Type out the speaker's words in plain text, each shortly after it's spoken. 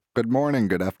Good morning,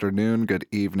 good afternoon, good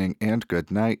evening, and good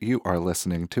night. You are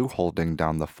listening to Holding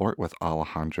Down the Fort with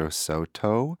Alejandro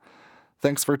Soto.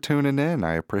 Thanks for tuning in.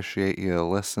 I appreciate you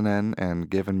listening and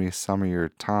giving me some of your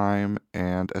time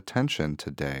and attention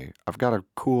today. I've got a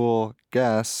cool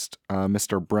guest,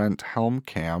 Mr. Brent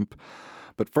Helmkamp.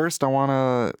 But first, I want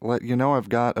to let you know I've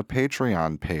got a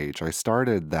Patreon page. I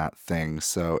started that thing,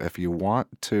 so if you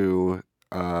want to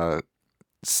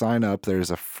sign up, there's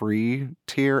a free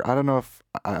tier. I don't know if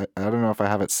I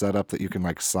have it set up that you can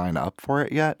like sign up for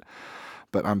it yet,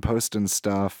 but I'm posting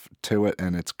stuff to it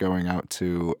and it's going out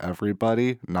to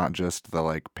everybody, not just the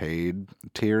like paid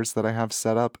tiers that I have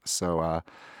set up. So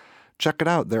check it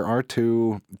out. There are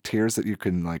two tiers that you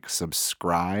can like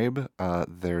subscribe.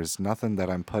 There's nothing that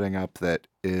I'm putting up that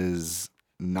is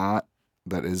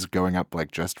going up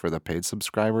like just for the paid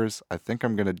subscribers. I think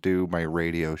I'm gonna do my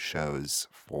radio shows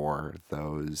for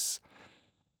those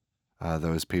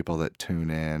people that tune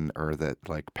in or that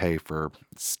like pay for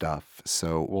stuff.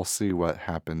 So we'll see what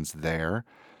happens there.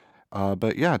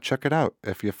 But yeah, check it out.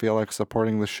 If you feel like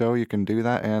supporting the show, you can do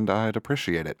that, and I'd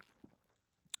appreciate it.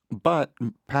 But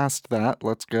past that,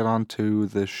 let's get on to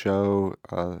the show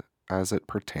as it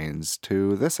pertains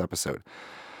to this episode.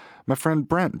 My friend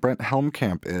Brent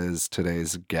Helmkamp is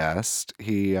today's guest.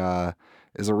 He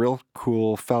is a real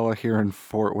cool fella here in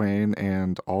Fort Wayne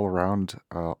and all around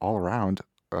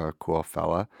cool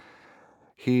fella.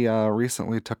 He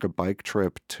recently took a bike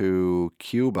trip to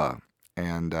Cuba,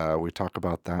 and we talk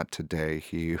about that today.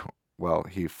 He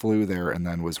flew there and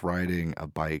then was riding a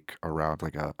bike around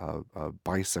like a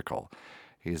bicycle.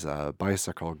 He's a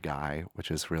bicycle guy,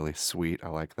 which is really sweet. I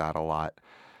like that a lot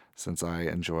since I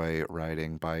enjoy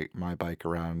riding my bike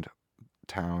around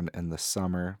town in the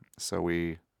summer. So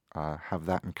we have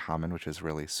that in common, which is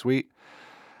really sweet.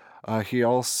 He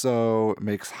also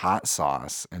makes hot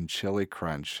sauce and chili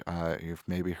crunch. You've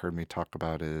maybe heard me talk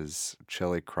about his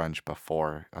chili crunch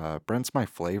before. Brent's my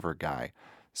flavor guy.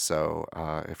 So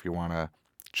if you want to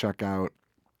check out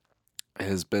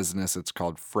his business, it's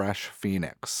called Fresh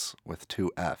Phoenix with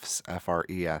two F's,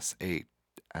 Fresh.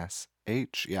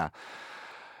 Yeah,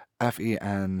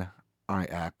 Fenix.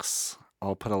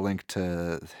 I'll put a link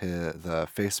to the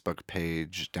Facebook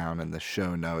page down in the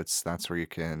show notes. That's where you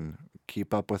can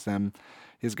keep up with him.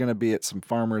 He's going to be at some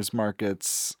farmers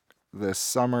markets this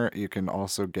summer. You can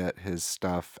also get his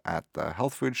stuff at the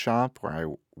health food shop where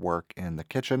I work in the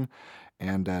kitchen,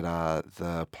 and at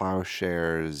the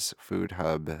Plowshares Food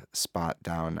Hub spot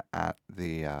down at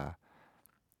the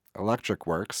Electric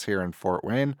Works here in Fort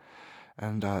Wayne,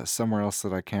 and somewhere else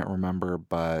that I can't remember,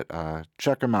 but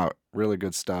check him out. Really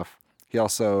good stuff. He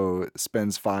also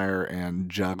spins fire and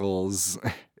juggles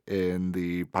in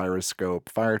the Pyroscope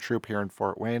Fire Troop here in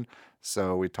Fort Wayne.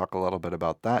 So we talk a little bit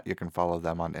about that. You can follow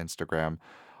them on Instagram.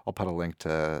 I'll put a link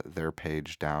to their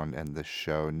page down in the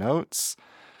show notes.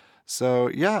 So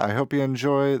yeah, I hope you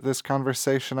enjoy this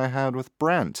conversation I had with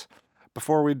Brent.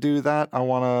 Before we do that, I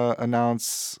want to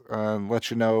announce and let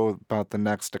you know about the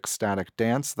next Ecstatic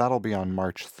Dance. That'll be on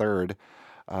March 3rd.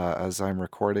 As I'm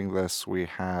recording this, we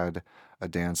had a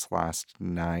dance last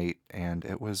night, and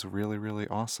it was really, really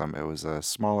awesome. It was a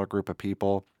smaller group of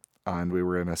people, and we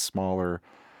were in a smaller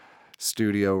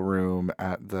studio room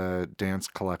at the dance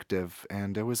collective,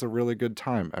 and it was a really good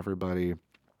time.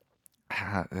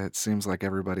 It seems like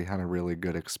everybody had a really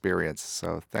good experience.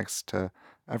 So thanks to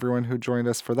everyone who joined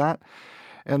us for that.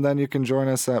 And then you can join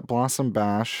us at Blossom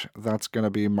Bash. That's going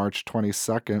to be March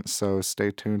 22nd, so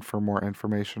stay tuned for more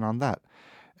information on that.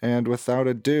 And without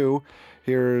ado,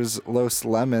 here's Los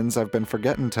Lemons. I've been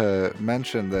forgetting to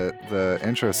mention that the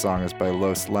intro song is by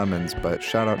Los Lemons, but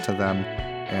shout out to them,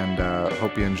 and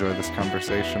hope you enjoy this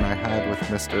conversation I had with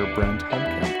Mr. Brent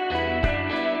Helmkamp.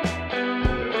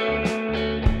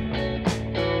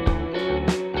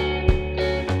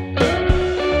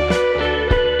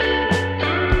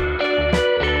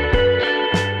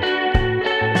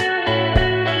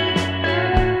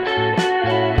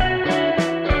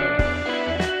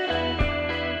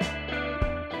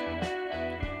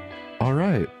 All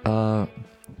right.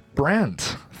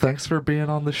 Brent, thanks for being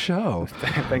on the show.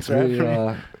 Thanks for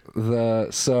having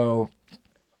me. So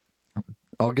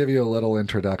I'll give you a little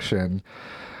introduction.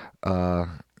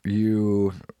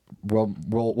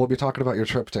 We'll be talking about your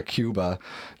trip to Cuba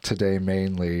today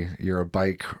mainly. You're a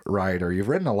bike rider. You've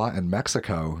ridden a lot in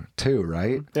Mexico too,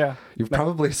 right? Yeah. You've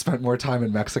probably spent more time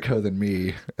in Mexico than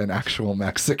me, an actual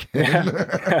Mexican,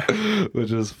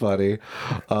 which is funny.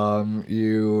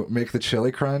 You make the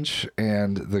chili crunch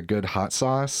and the good hot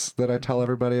sauce that I tell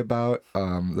everybody about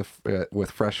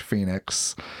with Fresh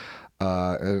Phoenix.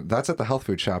 That's at the health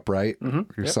food shop, right? You're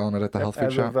Yep. selling it at the Yep. health food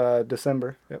As of shop?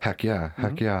 December. Yep. Heck yeah, hmm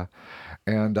heck yeah.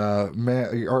 And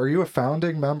man, are you a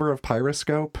founding member of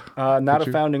Pyroscope? Not Did a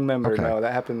you? founding member. Okay. No,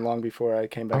 that happened long before I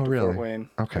came Oh, back to Fort really? Wayne.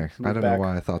 I Okay. I moved don't know back.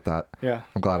 why I thought that. Yeah.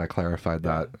 I'm glad I clarified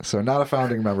Yeah. that. So not a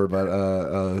founding member, but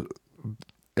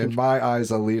in my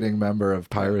eyes, a leading member of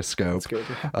Yeah. That's Pyroscope, good.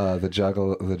 Yeah.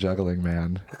 the juggling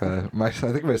man. I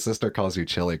think my sister calls you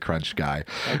Chili Crunch guy,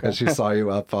 Okay. and she saw you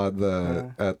up on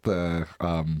the Uh, at the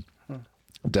huh.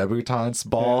 debutantes Yeah.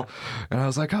 ball, and I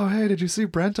was like, "Oh, hey, did you see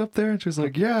Brent up there?" And she was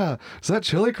like, "Yeah, is that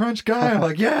Chili Crunch guy?" I'm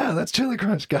like, "Yeah, that's Chili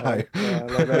Crunch guy." Yeah. I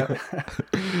love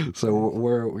that. So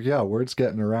Nice. word's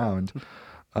getting around.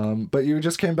 But you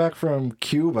just came back from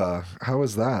Cuba. How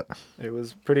was that? It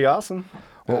was pretty awesome.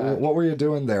 What were you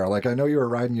doing there? Like, I know you were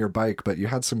riding your bike, but you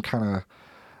had some kind of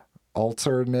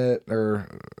alternate or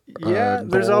Yeah,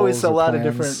 there's always goals a or lot of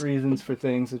different plans. reasons for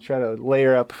things to try to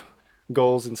layer up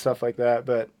goals and stuff like that.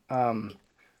 But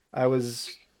I was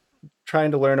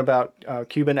trying to learn about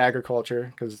Cuban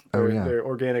agriculture because Oh yeah. their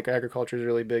organic agriculture is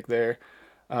really big there.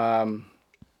 Um,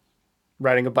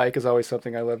 Riding a bike is always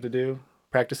something I love to do.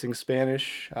 Practicing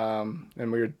Spanish, and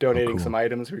we were Oh donating some cool.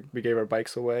 itunes. We gave our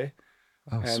bikes away,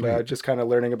 Oh and sweet. just kind of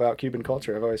learning about Cuban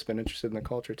culture. I've always been interested in the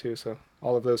culture too. So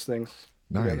all of those things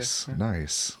together. Nice, Yeah.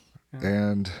 nice. Yeah.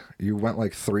 And you went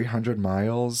like 300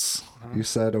 miles, Uh-huh. you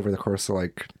said, over the course of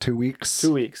like 2 weeks?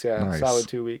 2 weeks, yeah, solid Nice,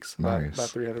 2 weeks, about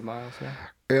nice. 300 miles, yeah.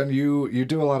 And you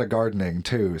do a lot of gardening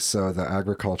too, so the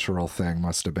agricultural thing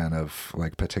must have been of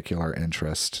like particular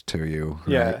interest to you, right?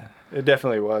 Yeah, it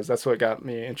definitely was. That's what got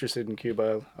me interested in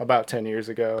Cuba about 10 years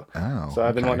ago. Oh, So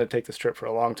I've been okay. wanting to take this trip for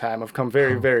a long time. I've come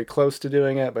very, Huh. very close to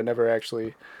doing it, but never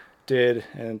actually did.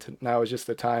 And now is just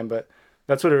the time. But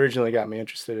that's what originally got me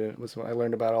interested in it was when I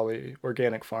learned about all the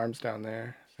organic farms down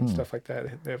there and Hmm. stuff like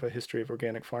that. They have a history of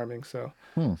organic farming. So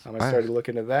Hmm. I I started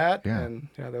looking into that, yeah. and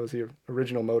yeah, that was the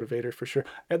original motivator for sure.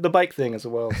 And the bike thing as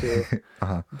well too,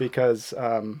 Uh-huh. because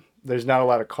there's not a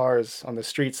lot of cars on the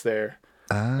streets there,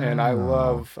 and I Oh,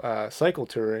 love cycle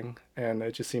touring, and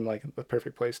it just seemed like the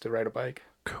perfect place to ride a bike.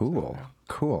 So cool.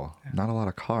 Cool. yeah, Not a lot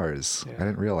of cars. I yeah,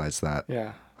 didn't realize that.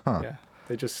 yeah, Huh. yeah.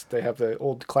 They have the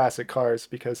old classic cars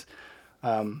because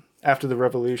after the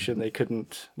revolution they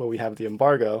couldn't. Well, we have the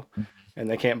embargo, and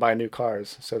they can't buy new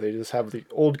cars, so they just have the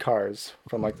old cars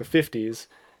from like the 50s.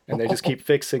 And they just keep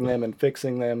fixing them,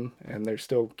 and they're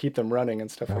still keep them running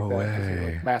and stuff like No that because they're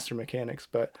way. like master mechanics.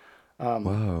 But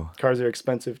Whoa. cars are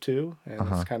expensive too, and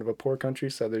it's Uh-huh. kind of a poor country,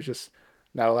 so there's just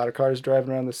not a lot of cars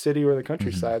driving around the city or the hmm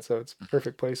countryside. So it's a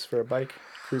perfect place for a bike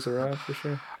cruise around for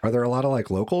sure. Are there a lot of like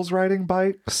locals riding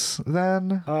bikes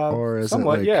then? Or is it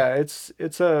Somewhat, like, yeah. It's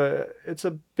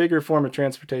a bigger form of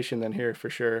transportation than here for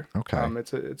sure. okay.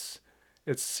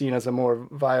 It's seen as a more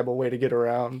viable way to get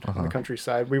around in the Uh-huh.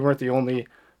 countryside. We weren't the only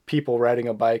people riding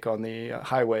a bike on the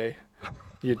highway.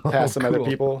 You'd Oh, pass some other cool.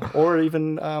 people, or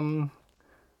even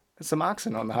some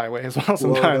oxen on the highway as well Whoa,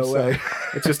 sometimes. no So way.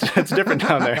 it's different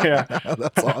down there.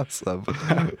 That's Yeah. awesome.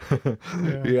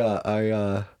 Yeah.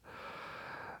 Yeah,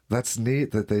 that's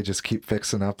neat that they just keep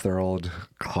fixing up their old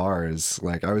cars.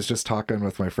 Like I was just talking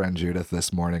with my friend Judith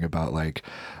this morning about like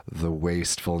the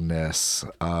wastefulness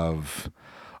of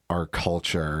our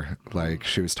culture. Like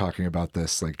she was talking about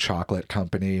this like chocolate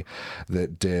company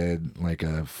that did like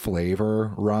a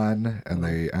flavor run and Mhm.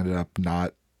 they ended up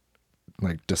not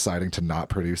like deciding to not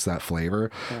produce that flavor.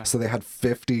 Yeah. So they had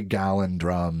 50-gallon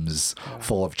drums Yeah.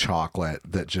 full of chocolate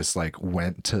that just like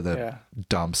went to the Yeah.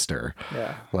 dumpster.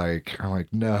 Yeah. Like, I'm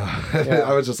like, no. I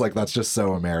Yeah. was just like, that's just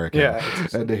so American. Yeah. It's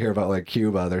just And to hear about like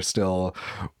Cuba, they're still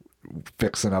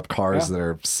fixing up cars yeah. that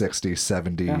are 60,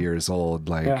 70 Yeah. years old.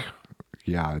 Like, Yeah.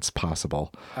 yeah, it's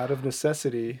possible. Out of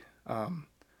necessity,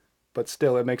 but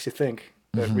still, it makes you think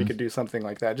that we hmm could do something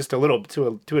like that, just a little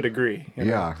to a degree,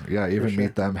 Yeah, yeah, for even sure.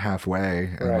 meet them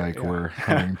halfway and Right. like we're Yeah.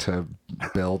 having to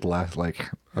build less like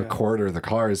a Yeah. quarter the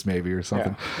cars maybe or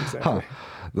something. Yeah. Huh. Exactly.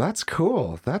 That's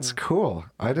cool. That's Yeah. cool.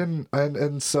 I didn't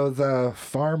and so the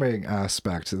farming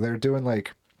aspect, they're doing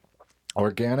like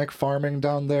organic farming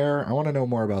down there. I want to know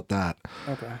more about that.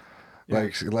 Okay. Yeah.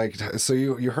 Like so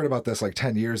you heard about this like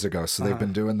 10 years ago. So they've Uh-huh.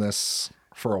 been doing this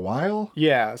for a while?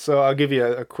 Yeah. So I'll give you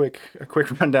a quick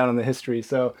rundown on the history.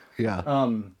 So, Yeah.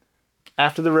 um,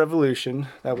 after the revolution,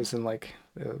 that was in like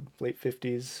the late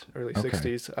 50s, early Okay.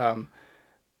 60s.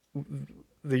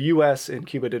 The U.S. and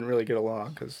Cuba didn't really get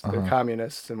along because they're Uh-huh.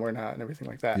 communists and we're not, and everything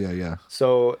like that. Yeah, yeah.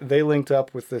 So they linked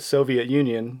up with the Soviet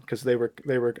Union because they were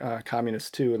communists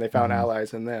too, and they found Mhm.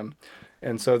 allies in them.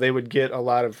 And so they would get a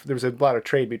lot of there was a lot of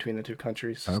trade between the two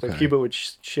countries. So Okay. Cuba would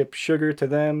ship sugar to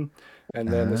them, and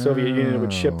then the Soviet Union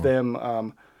would ship Oh.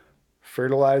 them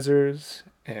fertilizers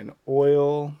and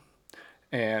oil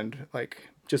and like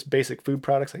just basic food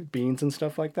products like beans and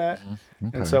stuff like that.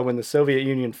 And Okay. so when the Soviet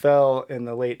Union fell in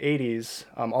the late 80s,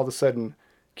 all of a sudden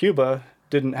Cuba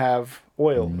didn't have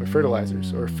oil or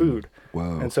fertilizers or food.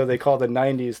 And Whoa. so they called the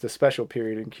 90s the special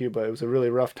period in Cuba. It was a really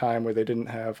rough time where they didn't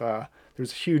have, there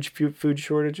was huge food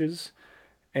shortages,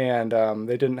 and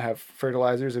they didn't have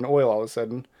fertilizers and oil all of a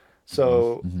sudden.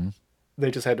 So Mm-hmm.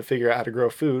 they just had to figure out how to grow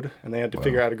food, and they had to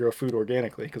figure Whoa. out how to grow food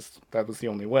organically because that was the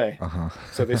only way. Uh-huh.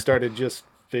 So they started just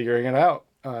figuring it out,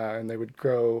 and they would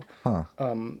grow. Huh.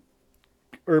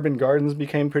 Urban gardens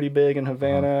became pretty big in Uh-huh.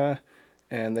 Havana,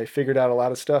 and they figured out a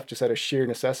lot of stuff just out of sheer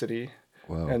necessity.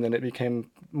 Whoa. And then it became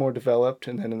more developed.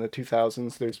 And then in the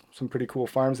 2000s, there's some pretty cool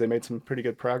farms. They made some pretty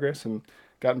good progress and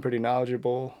gotten pretty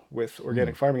knowledgeable with Hmm.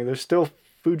 organic farming. There's still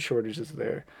food shortages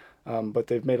there, but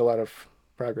they've made a lot of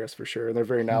progress for sure. And they're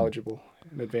very Hmm. knowledgeable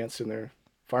and advanced in their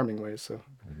farming ways. So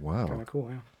kind Wow. of cool,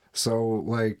 yeah. So,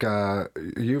 like,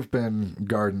 you've been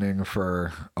gardening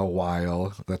for a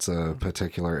while. That's a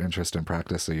particular interest and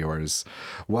practice of yours.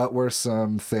 What were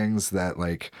some things that,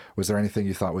 like, was there anything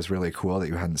you thought was really cool that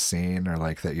you hadn't seen or,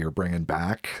 like, that you're bringing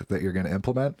back that you're going to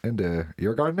implement into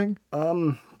your gardening?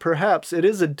 Perhaps it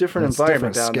is a different It's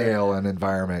environment different down there. scale and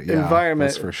environment. Yeah, that's for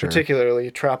Environment, sure.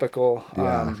 particularly tropical.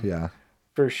 Yeah, yeah.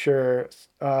 For sure.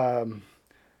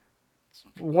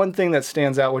 One thing that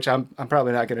stands out, which I'm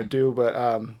probably not going to do, but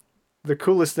the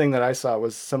coolest thing that I saw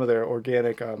was some of their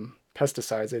organic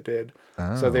pesticides they did.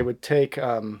 So they Oh. would take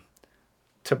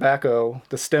tobacco,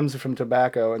 the stems from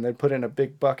tobacco, and they'd put it in a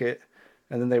big bucket,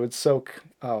 and then they would soak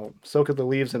the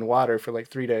leaves in water for like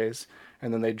 3 days,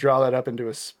 and then they draw that up into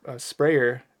a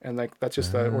sprayer, and like that's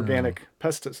just the Oh. organic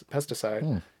pesticide.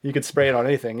 Hmm. You could spray it on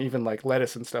anything, even like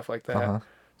lettuce and stuff like that. Uh-huh.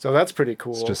 So that's pretty It's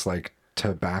cool. just like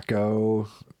tobacco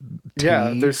Yeah, tea,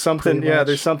 pretty there's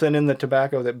much. something in the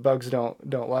tobacco that bugs don't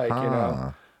like, you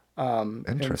know. Huh. And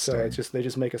so it's Interesting. just they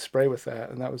just make a spray with that,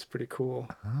 and that was pretty cool.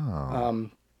 Oh.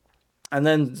 And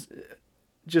then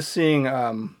just seeing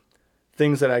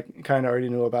things that I kind of already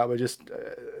knew about, but just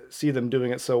see them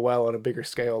doing it so well on a bigger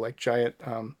scale, like giant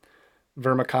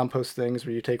vermicompost things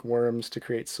where you take worms to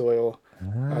create soil.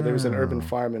 There was an urban Oh.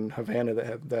 farm in Havana that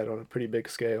had that on a pretty big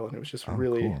scale, and it was just Oh,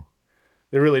 really, cool.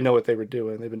 they really know what they were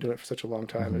doing. They've been doing it for such a long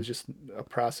time. It Hmm. was just a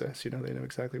process, you know. They know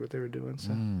exactly what they were doing.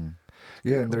 So Yeah,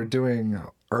 pretty and they're cool. doing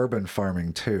urban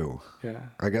farming too. Yeah,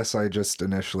 I guess I just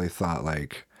initially thought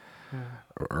like yeah,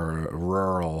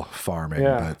 rural farming,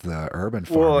 yeah. but the urban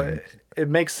Well, farming it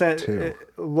makes sense. too.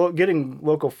 Getting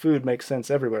local food makes sense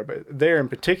everywhere, but there in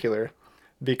particular,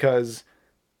 because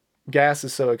gas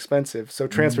is so expensive, so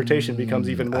transportation becomes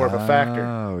even more of a factor.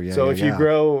 Oh, yeah, So yeah, if you yeah.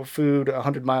 grow food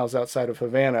 100 miles outside of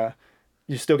Havana,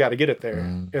 you still got to get it there.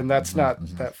 And that's Mm-hmm, not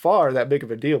mm-hmm, that far, that big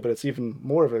of a deal, but it's even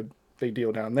more of a big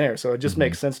deal down there. So it just mm-hmm.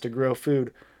 makes sense to grow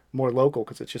food more local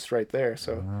because it's just right there.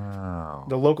 So Oh.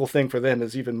 the local thing for them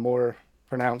is even more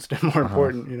pronounced and more Uh-huh.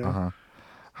 important, you know? Uh-huh.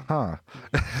 Huh.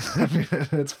 I mean,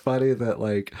 it's funny that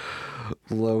like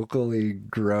locally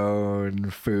grown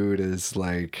food is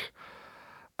like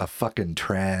a fucking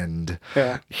trend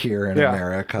Yeah. here in Yeah.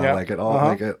 America. Yeah. Like it all Uh-huh.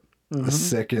 like it Hmm.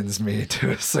 sickens me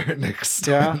to a certain Yeah.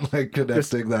 extent, like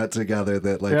Just, connecting that together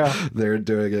that like yeah. they're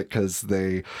doing it because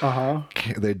Uh-huh.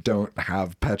 they don't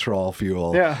have petrol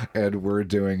fuel Yeah. and we're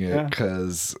doing it Yeah.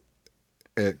 because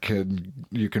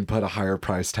you can put a higher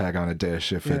price tag on a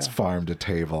dish if it's Yeah. farm to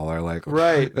table or like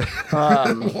Right.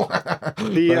 Um,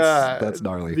 that's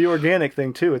gnarly. the organic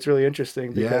thing too, it's really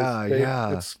interesting because Yeah,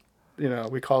 yeah. it's, you know,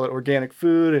 we call it organic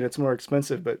food and it's more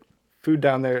expensive, but food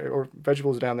down there or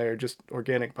vegetables down there are just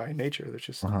organic by nature. There's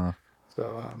just Uh-huh.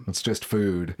 so It's just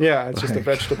food. yeah, it's just a Like,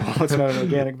 vegetable. It's not an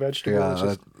organic vegetable. It's yeah,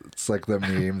 just it's like the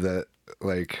meme that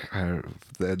like in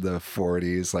the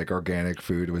 40s, like organic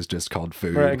food was just called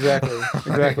right, food. exactly.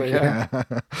 Exactly, yeah.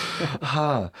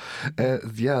 Huh.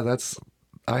 Yeah,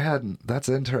 that's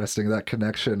interesting. That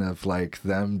connection of like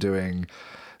them doing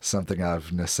something out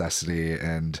of necessity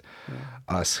and Yeah.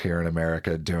 us here in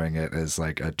America doing it as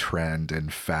like a trend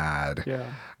and fad. Yeah.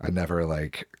 I never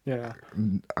like Yeah.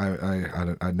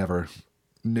 I never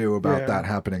knew about Yeah. that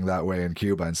happening that way in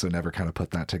Cuba, and so never kind of put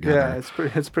that Yeah, together.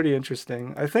 it's pretty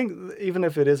interesting. I think even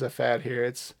if it is a fad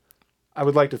here, I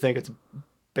would like to think it's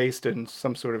based in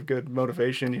some sort of good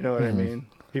motivation, you know what I Hmm. mean?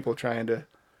 People trying to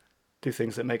do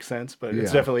things that make sense, but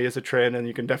it's Yeah. definitely is a trend and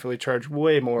you can definitely charge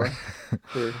way more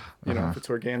for, you know, Uh-huh. if it's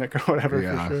organic or whatever for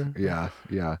Yeah, sure. yeah,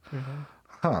 yeah. Mhm.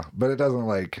 Huh. But it doesn't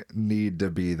like need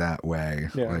to be that way.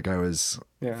 Yeah. Like I was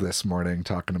Yeah. this morning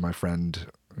talking to my friend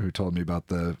who told me about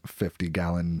the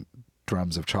 50-gallon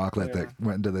drums of chocolate Yeah. that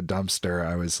went into the dumpster.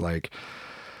 I was like,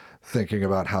 thinking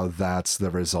about how that's the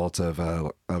result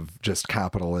of just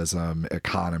capitalism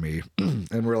economy,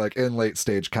 and we're like in late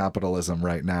stage capitalism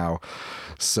right now.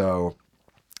 So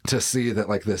to see that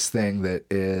like this thing that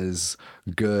is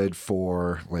good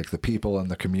for like the people in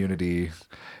the community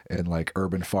and like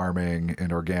urban farming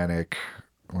and organic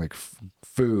like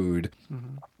food,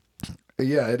 Hmm.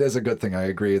 yeah, it is a good thing. I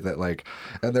agree that like,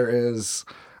 and there is,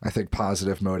 I think,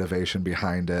 positive motivation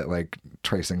behind it, like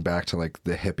tracing back to like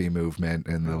the hippie movement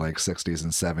in the like 60s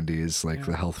and 70s, like Yeah.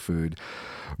 the health food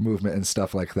movement and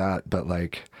stuff like that. But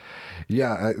like,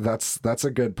 yeah, that's a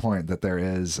good point, that there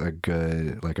is a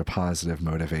good, like a positive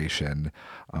motivation.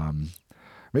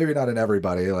 Maybe not in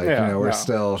everybody, like, Yeah. we're No.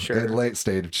 still in Sure. late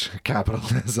stage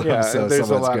capitalism, Yeah. so There's a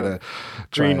someone's lot of gonna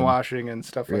try and, greenwashing and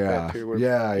stuff like that yeah, too, where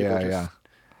yeah, people yeah, yeah. just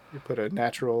you put a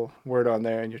natural word on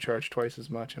there and you charge twice as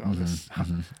much and all Hmm. this stuff.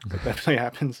 Hmm. That definitely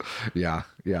happens. Yeah,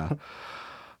 yeah.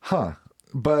 Huh.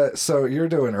 But so you're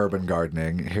doing urban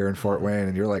gardening here in Fort Mhm. Wayne,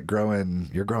 and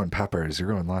you're growing peppers. You're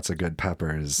growing lots of good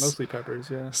peppers. Mostly peppers.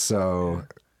 Yeah. So Yeah.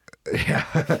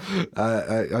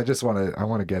 yeah, I just I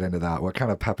want to get into that. What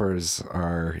kind of peppers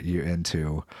are you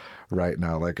into right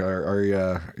now? Like, are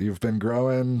you, you've been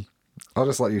growing? I'll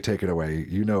just let you take it away.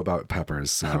 You know about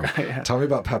peppers, so Okay. Yeah. tell me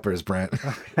about peppers, Brent.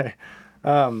 Okay.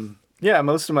 Yeah.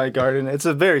 Most of my garden. It's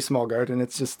a very small garden.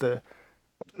 It's just the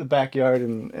backyard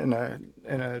and in a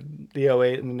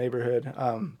DO8 in the neighborhood.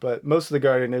 But most of the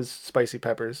garden is spicy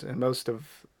peppers, and most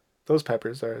of those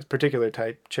peppers are a particular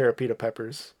type, Cherapita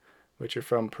peppers, which are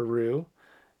from Peru,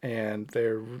 and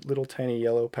they're little tiny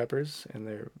yellow peppers, and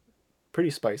they're pretty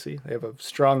spicy. They have a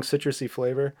strong citrusy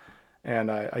flavor,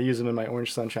 and I use them in my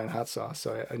orange sunshine hot sauce.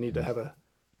 So I need to have a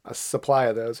supply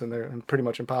of those, and they're pretty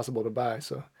much impossible to buy.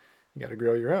 So you got to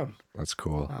grow your own. That's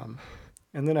cool. Um,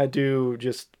 and then I do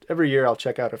just every year I'll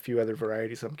check out a few other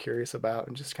varieties I'm curious about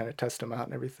and just kind of test them out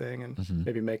and everything, and Hmm.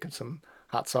 maybe make some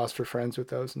hot sauce for friends with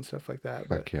those and stuff like that.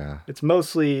 But Heck yeah. it's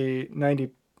mostly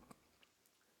 90%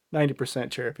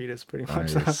 Cherapitas pretty much.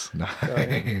 So, Nice, so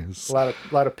yeah, nice. a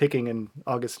lot of picking in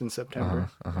August and Uh-huh, September.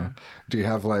 uh-huh. Yeah. Do you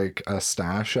have like a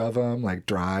stash of them, like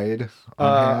dried on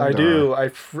I hand, or? do.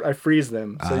 I freeze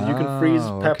them, so you can freeze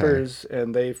Oh, okay. peppers,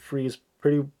 and they freeze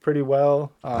pretty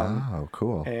well. Oh,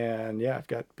 cool. And yeah, I've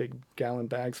got big gallon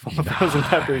bags full of frozen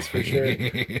peppers for sure.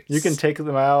 You can Nice. take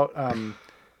them out,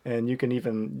 and you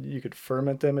could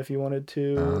ferment them if you wanted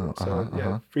to. Oh, So uh-huh, yeah,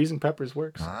 uh-huh. freezing peppers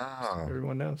works. Just Oh.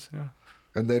 everyone knows. Yeah.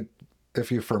 And they, if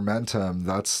you ferment them,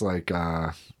 that's like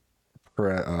a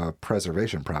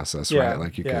preservation process, right? Yeah.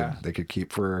 Like Yeah. they could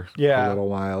keep for a Yeah. little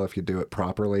while if you do it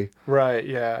properly. Right.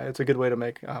 Yeah. It's a good way to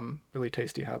make really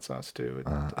tasty hot sauce too.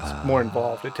 It's more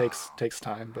involved. It takes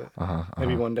time, but Uh-huh,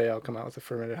 maybe uh-huh. one day I'll come out with a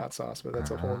fermented hot sauce. But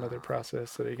that's a whole Uh-huh. other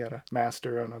process that you gotta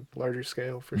master on a larger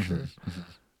scale for Mhm, sure. mhm.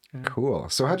 Yeah. Cool.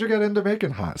 So how'd you get into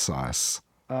making hot sauce?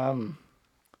 Um,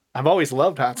 I've always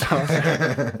loved hot sauce.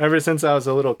 Ever since I was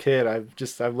a little kid,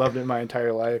 I've loved it my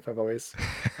entire life. I've always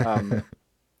um,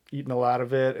 eaten a lot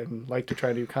of it and like to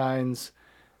try new kinds.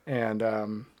 And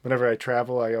whenever I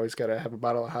travel, I always got to have a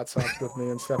bottle of hot sauce with me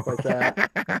and stuff like that.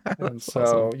 And That's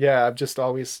so awesome. yeah, I've just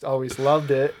always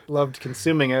loved it, loved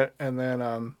consuming it. And then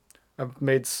I've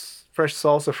made fresh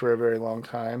salsa for a very long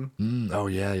time. Oh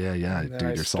yeah, yeah, yeah. And then I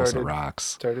Dude, your salsa started rocks.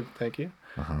 started thank you.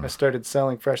 I Uh-huh. started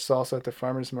selling fresh salsa at the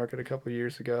farmers market a couple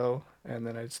years ago, and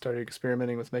then I started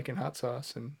experimenting with making hot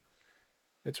sauce, and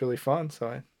it's really fun. So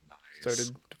I Nice.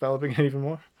 started developing it even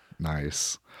more.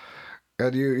 Nice.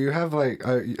 And you have like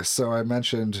so I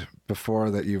mentioned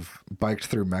before that you've biked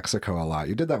through Mexico a lot.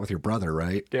 You did that with your brother,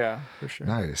 right? Yeah, for sure.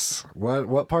 Nice.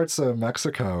 What parts of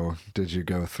Mexico did you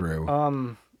go through?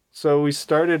 Um, so we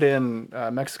started in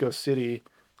Mexico City,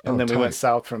 and Oh, then we went tight.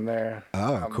 south from there.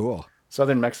 Oh, Um, cool.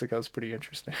 Southern Mexico is pretty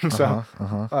interesting. So, Uh-huh.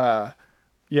 Uh-huh. uh,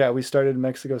 yeah, we started in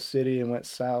Mexico City and went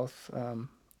south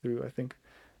through I think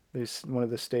there's one of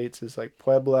the states is like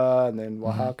Puebla, and then Mm-hmm.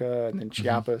 Oaxaca, and then Mm-hmm.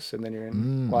 Chiapas, and then you're in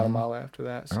Mm-hmm. Guatemala after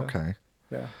that. So Okay.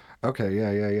 yeah, Okay,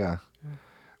 yeah, yeah, yeah. yeah,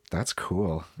 That's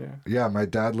cool. yeah. Yeah, my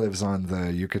dad lives on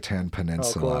the Yucatan Oh, cool,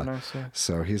 Peninsula. nice. Yeah,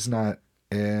 So he's not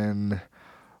in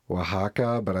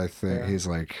Oaxaca, but I think yeah. he's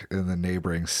like in the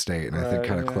neighboring state, and I think Right.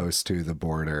 kind of Yeah. close to the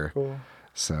border. Cool.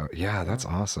 So yeah, Yeah. that's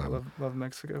I awesome. love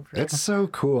Mexico for It's sure. so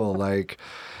cool. Like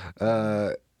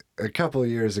uh a couple of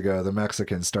years ago, the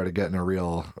Mexicans started getting a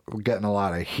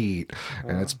lot of heat,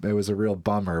 and Uh, it was a real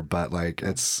bummer. But like, yeah.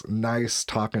 it's nice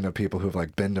talking to people who've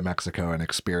like been to Mexico and Oh,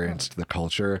 experienced the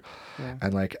culture, yeah.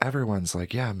 and like everyone's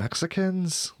like, yeah,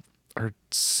 Mexicans, are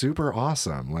super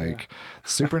awesome, like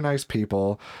super nice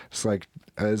people. It's like,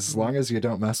 as long as you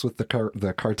don't mess with the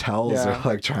cartels or Yeah.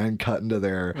 like try and cut into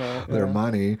their Yeah.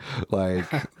 money, like,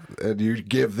 and you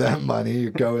give them money,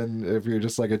 you go in, if you're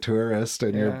just like a tourist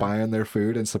and you're Yeah. buying their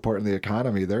food and supporting the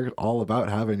economy, they're all about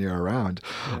having you around.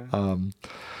 Yeah.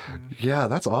 Yeah,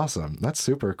 that's awesome. That's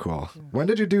super cool. When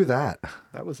did you do that?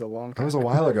 That was a long That time was a ago.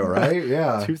 while ago, right?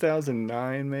 Yeah.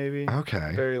 2009 maybe.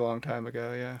 Okay. Very long time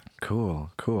ago. Yeah. Cool.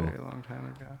 Very long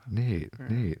time ago. Neat.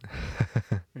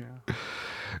 Yeah.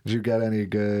 Did you get any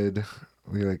good,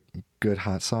 like, good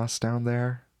hot sauce down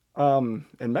there? In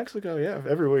Mexico, yeah,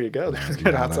 everywhere you go, there's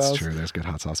good Yeah, hot that's sauce. true. There's good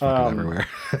hot sauce fucking everywhere.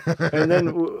 And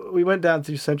then we went down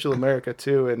to Central America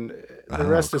too, and the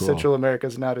rest of cool. Central America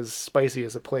is not as spicy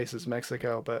as a place as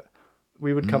Mexico, but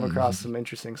we would come across some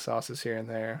interesting sauces here and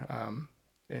there,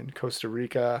 in Costa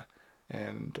Rica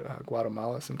and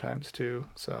Guatemala sometimes too.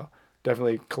 So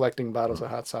definitely collecting bottles of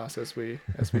hot sauce as we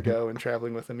go and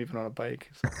traveling with them even on a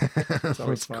bike. So it's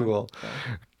always That's fun. cool. Yeah.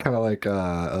 Kind of like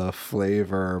a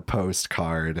flavor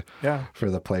postcard Yeah.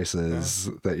 for the places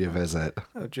that you visit.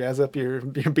 Jazz up your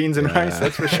beans and rice,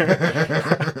 that's for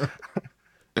sure.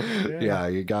 Yeah,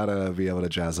 you gotta be able to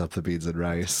jazz up the beans and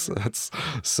rice. That's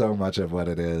so much of what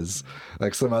it is.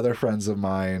 Like, some other friends of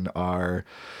mine are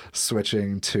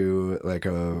switching to like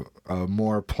a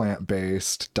more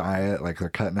plant-based diet. Like, they're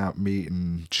cutting out meat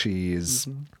and cheese.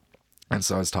 And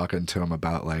so I was talking to them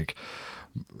about like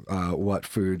what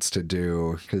foods to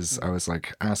do, because I was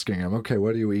like asking them, okay,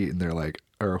 what do you eat? And they're like,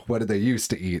 or what did they used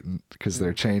to eat? Because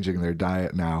they're changing their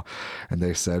diet now. And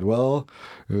they said, well,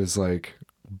 it was like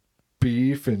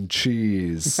beef and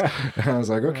cheese. And I was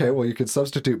like, okay, well, you could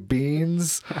substitute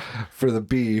beans for the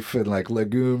beef and like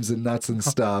legumes and nuts and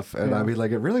stuff. And I mean,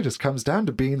 like, it really just comes down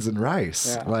to beans and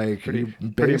rice. Yeah, Like, pretty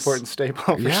important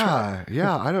staple. For sure.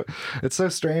 yeah. I don't. It's so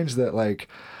strange that like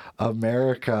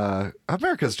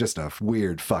America's just a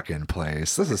weird fucking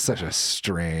place. This is such a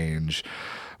strange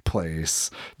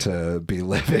place to be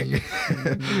living,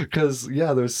 because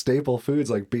those staple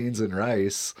foods like beans and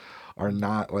rice are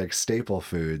not like staple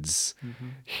foods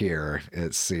here,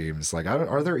 it seems. Like,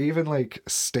 are there even like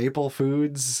staple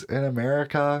foods in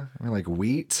America? I mean, like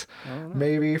wheat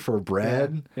maybe for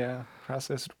bread. Yeah.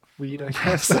 Processed wheat, I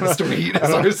guess. Processed wheat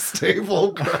is our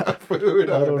staple crap food.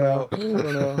 I don't know. I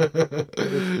don't know.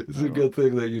 It's a good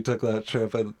thing that you took that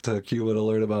trip to Cuba to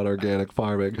learn about organic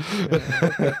farming,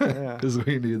 because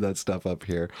we need that stuff up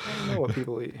here. I don't know what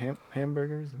people eat.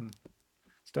 Hamburgers and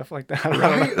stuff like that.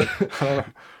 Right?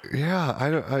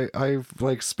 Yeah, I've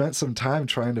like spent some time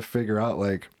trying to figure out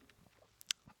like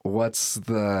what's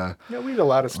the We eat a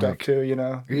lot of stuff like, too. You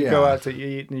go out to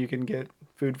eat and you can get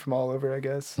food from all over, I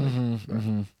guess.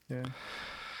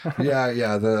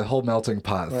 Yeah, the whole melting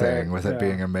pot thing with it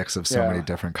being a mix of so many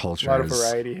different cultures. A lot of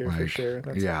variety here, like, for sure.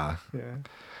 Yeah. Yeah.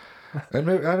 And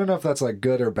maybe, I don't know if that's like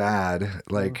good or bad,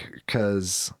 like,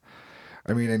 because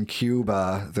I mean, in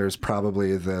Cuba, there's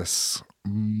probably this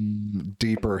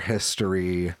deeper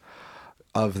history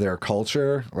of their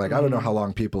culture. Like, I don't know how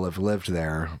long people have lived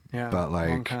there, but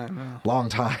like long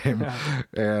time.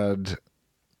 And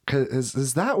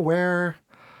is that where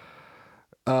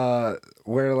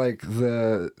like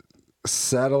the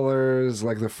settlers,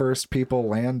 like the first people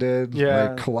landed?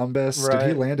 Like Columbus, did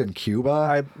he land in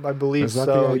Cuba? I believe Is that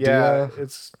so. the idea?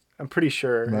 I'm pretty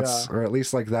sure. Or at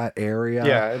least like that area.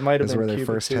 Yeah, it might have been where they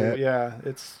Cuba first too. hit. Yeah,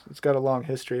 it's got a long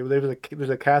history. There's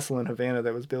a castle in Havana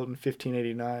that was built in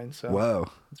 1589. So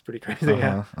Whoa, it's pretty crazy.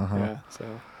 Yeah. So.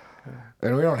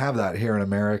 And we don't have that here in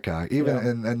America. Even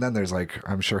and then there's like,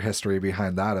 I'm sure, history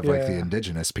behind that of like the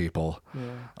indigenous people.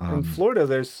 Yeah. In Florida,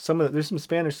 there's some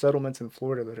Spanish settlements in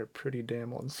Florida that are pretty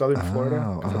damn old. In southern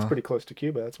Florida, 'cause that's pretty close to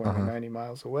Cuba. That's only 90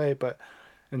 miles away. But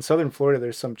in southern Florida,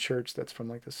 there's some church that's from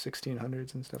like the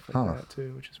 1600s and stuff like that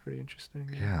too, which is pretty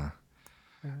interesting. Yeah.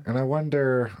 And I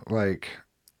wonder, like,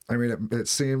 I mean, it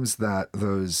seems that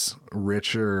those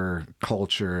richer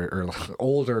culture or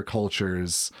older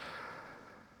cultures,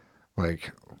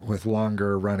 like with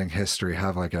longer running history,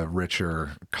 have like a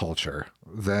richer culture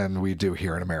than we do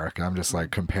here in America. I'm just like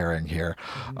comparing here.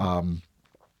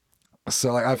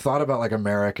 So like, I've thought about like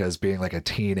America as being like a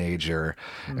teenager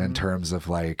in terms of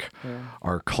like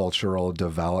our cultural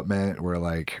development. We're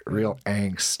like real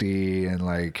angsty and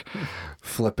like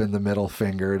flipping the middle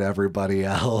finger at everybody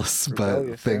else,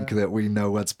 but think that we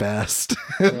know what's best.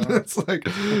 It's like,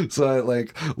 so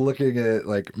like looking at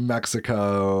like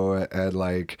Mexico and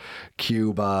like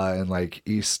Cuba and like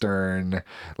Eastern,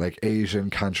 like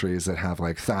Asian countries that have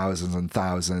like thousands and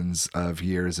thousands of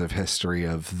years of history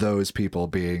of those people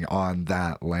being on on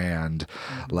that land,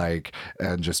 like,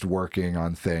 and just working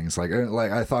on things like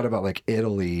I thought about like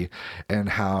Italy and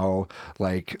how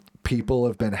like people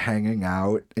have been hanging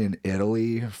out in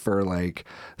Italy for like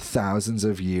thousands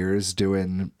of years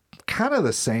doing kind of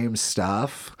the same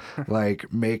stuff,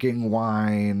 like making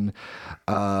wine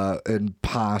and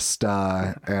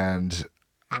pasta and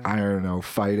I don't know,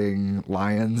 fighting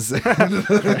lions in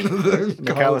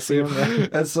the Colosseum, yeah.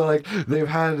 And so like they've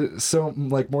had so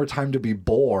like more time to be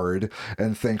bored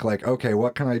and think like, okay,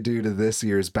 what can I do to this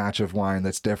year's batch of wine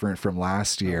that's different from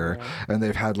last year? And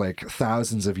they've had like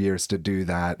thousands of years to do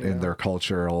that in their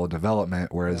cultural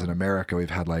development, whereas in America we've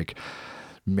had like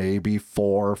maybe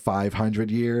 400 or 500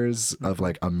 years of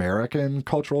like American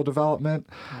cultural development.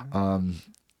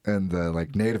 And the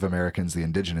like Native Americans, the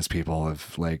indigenous people,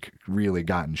 have like really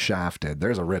gotten shafted.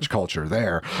 There's a rich culture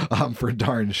there, for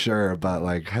darn sure, but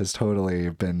like has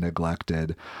totally been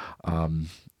neglected, and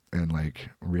like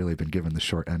really been given the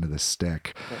short end of the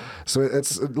stick. So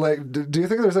it's like, do you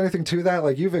think there's anything to that?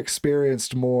 Like you've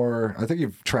experienced more. I think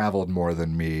you've traveled more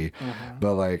than me,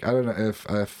 but like I don't know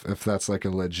if that's like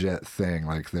a legit thing.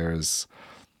 Like there's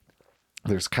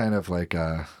kind of like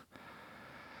a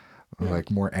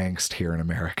like more angst here in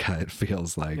America, it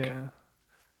feels like.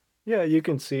 Yeah, you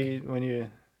can see when you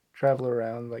travel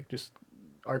around, like just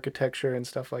architecture and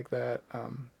stuff like that.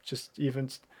 Just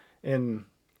even in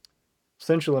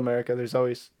Central America, there's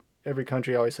always every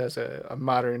country always has a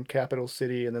modern capital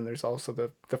city, and then there's also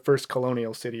the first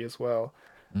colonial city as well.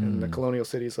 And the colonial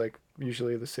city is like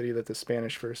usually the city that the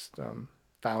Spanish first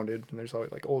founded, and there's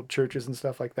always like old churches and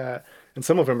stuff like that. And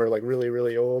some of them are like really,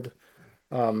 really old.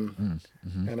 And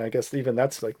I guess even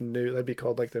that's like new. That'd be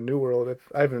called like the New World.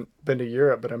 I haven't been to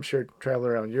Europe, but I'm sure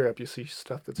traveling around Europe, you see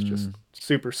stuff that's just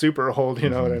super, super old. You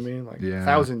know what I mean? Like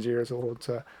thousands of years old.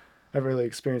 So I haven't really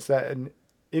experienced that. In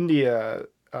India,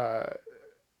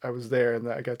 I was there and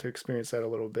I got to experience that a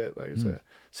little bit. Like it's a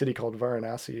city called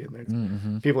Varanasi, and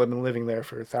there's people have been living there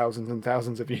for thousands and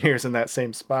thousands of years in that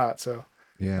same spot. So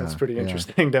that's pretty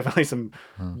interesting. Definitely some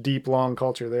deep, long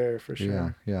culture there for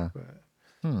sure. But,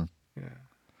 yeah.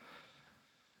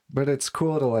 But it's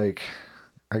cool to like,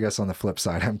 I guess on the flip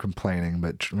side, I'm complaining,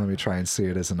 but let me try and see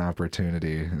it as an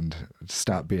opportunity and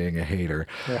stop being a hater.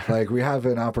 Like we have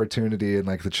an opportunity and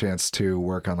like the chance to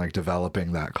work on like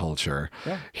developing that culture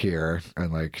here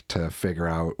and like to figure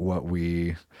out what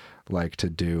we like to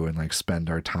do and like spend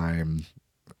our time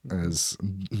as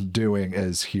doing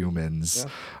as humans.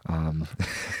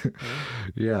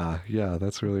 Yeah,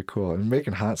 that's really cool. And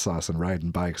making hot sauce and riding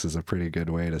bikes is a pretty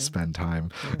good way to spend time.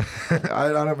 I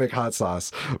don't make hot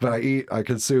sauce, but I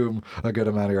consume a good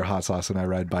amount of your hot sauce and I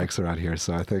ride bikes around here.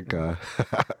 So I think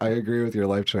I agree with your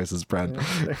life choices, Brent.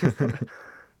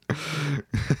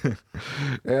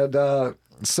 And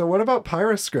so what about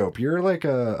Pyroscope? You're like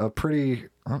a pretty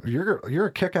you're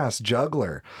a kick-ass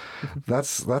juggler.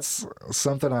 That's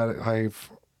something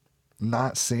I've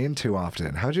not seen too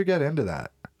often. How'd you get into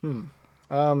that?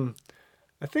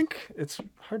 I think it's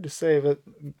hard to say, but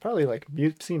probably like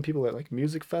seeing people at like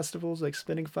music festivals, like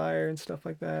Spinning Fire and stuff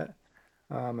like that,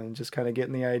 and just kind of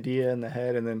getting the idea in the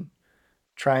head and then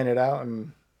trying it out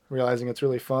and realizing it's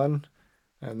really fun,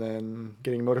 and then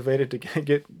getting motivated to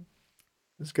get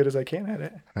as good as I can at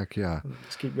it. Heck yeah. And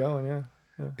just keep going.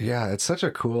 Yeah, it's such a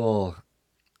cool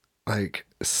like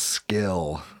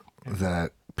skill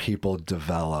that people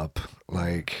develop.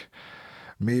 Like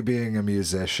me being a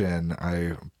musician,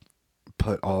 I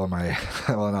put all of my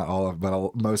well not all of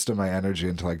but most of my energy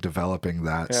into like developing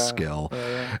that skill.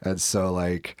 And so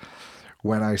like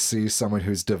when I see someone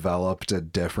who's developed a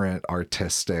different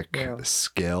artistic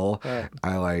skill,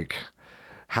 I like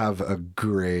have a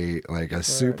great like a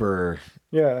super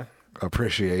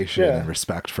appreciation and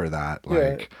respect for that.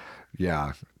 Like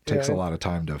takes a lot of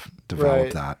time to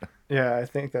develop that. Yeah, I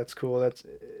think that's cool. That's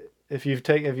if you've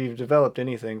developed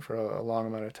anything for a long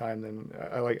amount of time, then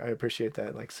I appreciate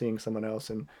that. Like seeing someone else,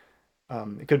 and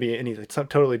it could be anything,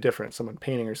 totally different. Someone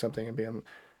painting or something, and being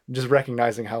just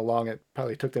recognizing how long it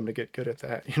probably took them to get good at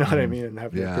that. You know what I mean? And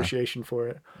having appreciation for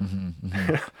it.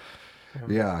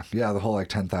 Yeah, the whole like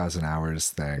 10,000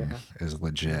 hours thing is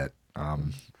legit.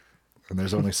 And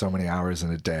there's only so many hours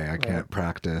in a day. I can't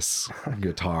practice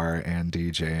guitar and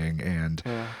DJing and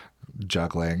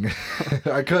juggling.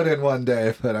 I could in one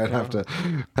day, but I'd have to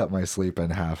cut my sleep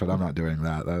in half, and I'm not doing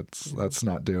that. That's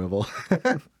not doable.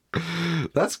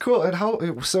 That's cool.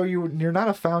 And so you're not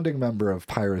a founding member of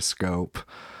Pyroscope,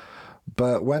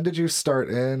 but when did you start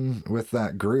in with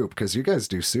that group? Because you guys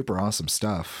do super awesome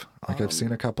stuff. Like I've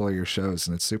seen a couple of your shows,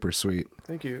 and it's super sweet.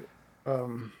 Thank you.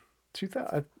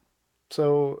 2000.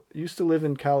 So I used to live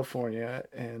in California,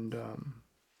 and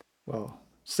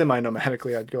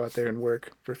semi-nomadically. I'd go out there and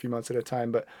work for a few months at a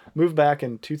time, but moved back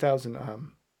in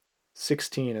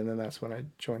 2016, and then that's when I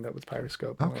joined up with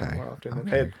Pyroscope and went Okay. more often. And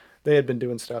Okay. they had been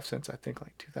doing stuff since I think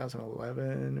like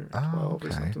 2011 or Oh, 12 or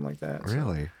okay. something like that. So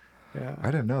Really? yeah,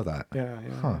 I didn't know that. Huh. yeah,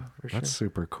 for That's sure.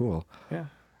 super cool. Yeah,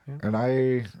 yeah. And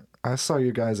I saw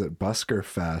you guys at Busker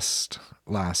Fest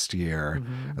last year,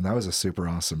 Mm-hmm. and that was a super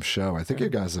awesome show. I think Yeah. you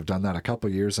guys have done that a couple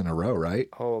years in a row, right?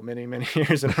 Oh, many, many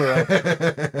years in a row.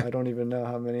 I don't even know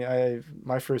how many.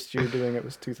 My first year doing it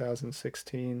was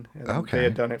 2016, and then they had Okay.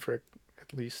 done it for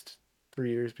at least 3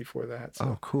 years before that. Oh,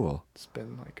 So cool. it's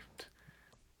been like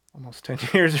almost 10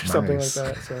 years or something like Nice.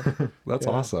 that. So That's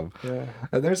yeah, awesome. yeah,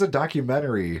 And there's a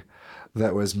documentary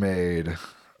that was made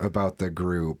about the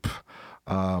group.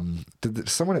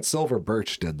 Someone at Silver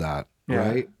Birch did that, yeah.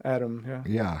 right? Adam, yeah.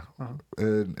 Yeah. Uh-huh.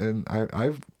 And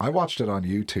I watched it on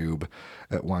YouTube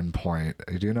at one point.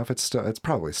 Do you know if it's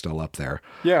probably still up there.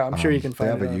 Yeah, I'm sure you can They find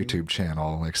have it a on. YouTube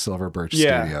channel, like Silver Birch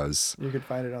Yeah, Studios. you could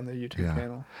find it on the YouTube Yeah.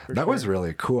 channel for That was sure.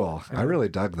 really cool. I Yeah, really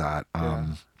dug that. yeah,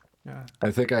 yeah,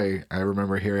 I think I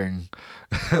remember hearing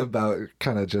about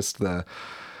kind of just the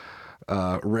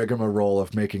rigmarole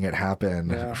of making it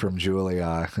happen yeah, from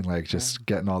Julia, and like yeah, just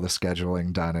getting all the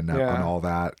scheduling done and on yeah, all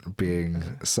that being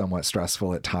somewhat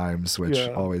stressful at times, which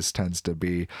yeah, always tends to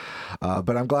be.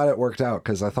 But I'm glad it worked out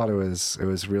because I thought it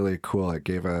was really cool. It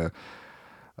gave a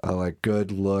like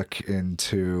good look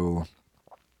into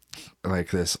like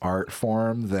this art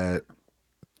form that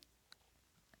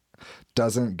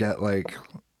doesn't get like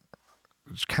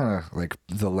kind of like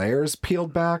the layers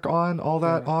peeled back on all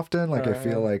that yeah. often. Like I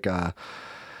feel Yeah, like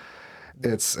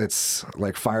it's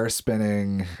like fire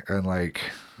spinning and like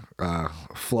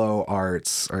flow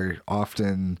arts are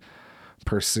often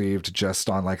perceived just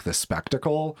on like the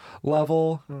spectacle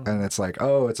level, and it's like,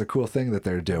 oh, it's a cool thing that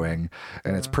they're doing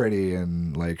and it's yeah, pretty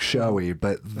and like showy,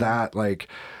 but that like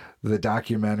the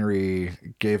documentary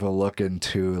gave a look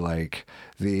into like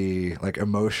the like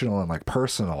emotional and like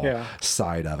personal yeah,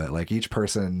 side of it. Like each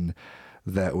person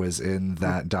that was in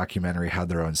that documentary had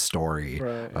their own story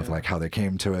right, of yeah, like how they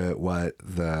came to it, what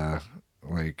the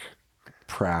like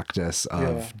practice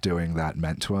of yeah, doing that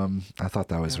meant to him. I thought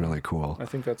that was yeah. really cool. I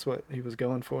think that's what he was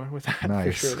going for with that for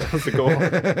Nice. sure. That was the goal.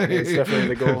 It's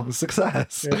definitely the goal.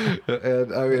 Success. Yeah,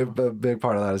 And I mean, yeah, a big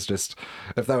part of that is just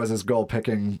if that was his goal,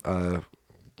 picking a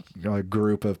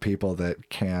group of people that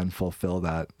can fulfill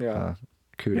that. yeah,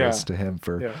 Kudos yeah, to him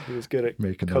for yeah. He was good at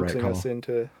making the right coaxing us call.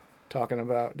 into talking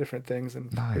about different things, and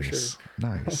for sure. Nice,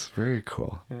 nice, very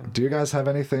cool. Yeah. Do you guys have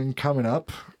anything coming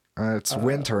up? It's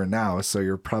winter now, so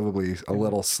you're probably a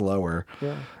little slower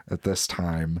Yeah. at this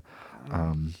time.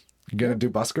 You gonna do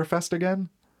Busker Fest again?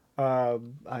 I Is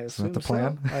that assume the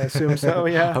plan? so. I assume so.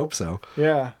 Yeah. Hope so.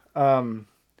 Yeah.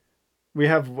 We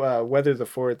have Weather the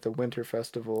Fort, the winter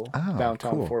festival Oh,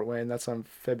 downtown cool. Fort Wayne. That's on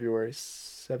February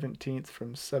 17th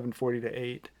from 7:40 to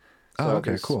 8. Oh, So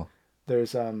okay, cool.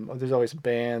 there's always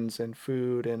bands and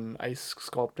food and ice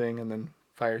sculpting and then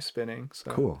fire spinning.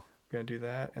 So Cool. we're gonna do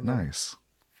that. And then Nice.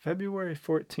 February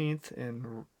 14th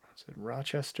in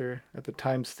Rochester at the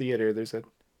Times Theater, there's a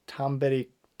Tom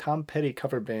Petty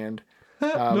cover band. No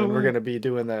And we're way. gonna be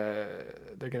doing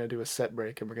they're gonna do a set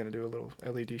break, and we're gonna do a little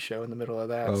LED show in the middle of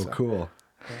that. Oh, So cool.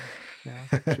 yeah,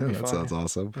 should be That fun. sounds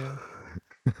awesome.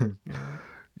 Yeah, yeah.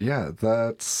 Yeah,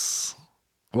 that's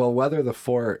well, Weather the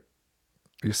Fort.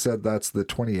 You said that's the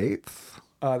 28th,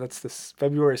 That's this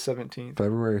February 17th.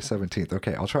 February 17th.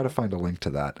 Okay, I'll try to find a link to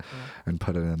that Yeah, and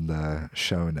put it in the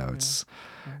show notes.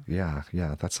 Yeah,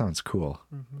 yeah, that sounds cool.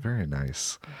 Very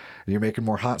nice. Are you making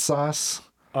more hot sauce?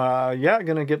 yeah,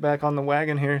 gonna get back on the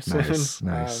wagon here soon. Nice,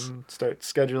 nice. Start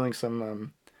scheduling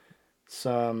some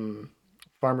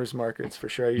farmers markets for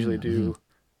sure. I usually do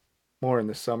more in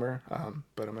the summer,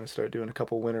 but I'm gonna start doing a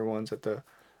couple winter ones at the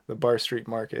Bar Street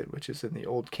Market, which is in the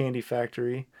old candy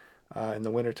factory, in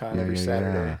the wintertime Yeah, every yeah,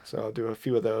 Saturday. yeah. So I'll do a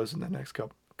few of those in the next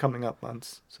couple coming up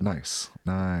months. So, Nice,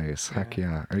 nice. Heck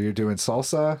yeah. Are you doing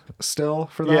salsa still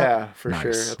for that? yeah, for Nice,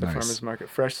 sure at the nice. farmers market,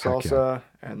 fresh Heck yeah. salsa,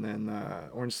 and then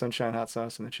orange sunshine hot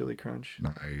sauce and the chili crunch.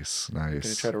 Nice, Gonna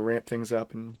nice. try to ramp things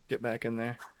up and get back in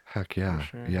there. Heck yeah.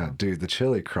 sure, Yeah, yeah. dude, the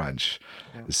chili crunch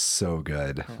Yeah. is so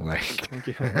good. Yeah. Like Thank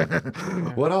you.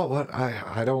 what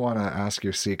I don't want to ask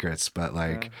your secrets, but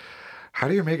like How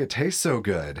do you make it taste so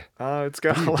good? It's What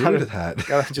got do a you lot do to of that?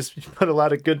 gotta just put a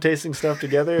lot of good tasting stuff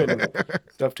together, and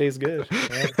stuff tastes good.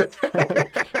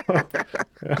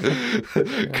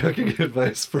 Cooking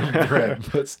advice from Brent.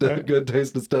 Put good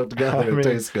tasting stuff together I and it mean,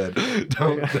 tastes good.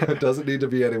 Don't it doesn't need to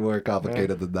be any more yeah,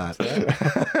 complicated than that.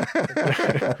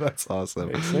 that's That's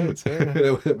awesome. makes sense.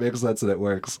 Yeah. It makes sense and it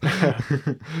works. Yeah.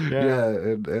 Yeah,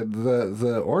 and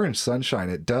the orange sunshine,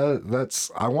 it does.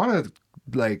 That's I want to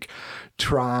like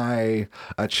try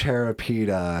a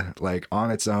cherapita like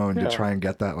on its own to Yeah. try and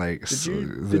get that like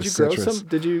the Did you grow citrus. some?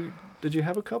 Did you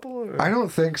have a couple? I Or?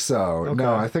 don't think so.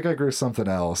 No, Okay. I think I grew something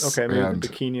else. Okay. Maybe the And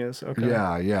bikinias. Okay.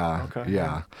 yeah, yeah, Okay.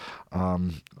 Yeah. yeah.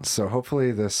 So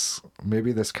hopefully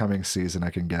maybe this coming season I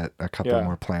can get a couple Yeah.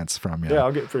 more plants from Yeah. you.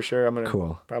 I'll get for sure. I'm gonna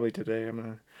Cool. probably today. I'm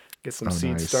gonna get some Oh,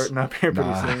 seeds nice. starting up here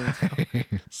pretty soon. So,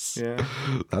 Nice. yeah.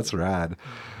 That's rad.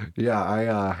 Yeah,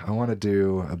 I want to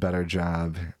do a better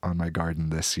job on my garden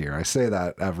this year. I say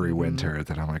that every Mm-hmm. winter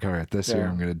that I'm like, all right, this year Yeah.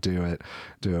 I'm going to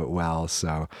do it well.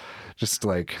 So just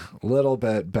like a little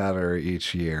bit better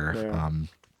each year Yeah.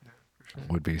 For sure.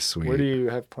 would be Where do sweet. you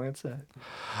have plants at?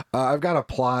 I've got a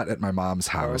plot at my mom's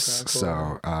Oh, house. okay. Cool.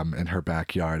 So in her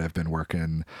backyard, I've been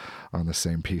working on the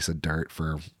same piece of dirt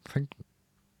for, I think,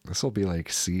 this will be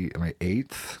like my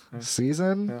eighth Yeah.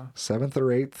 season, Yeah. seventh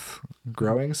or eighth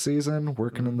growing season,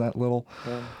 working in that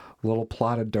Yeah. little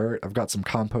plot of dirt. I've got some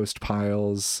compost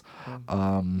piles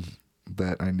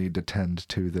that I need to tend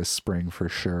to this spring for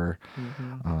sure.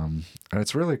 Mm-hmm. And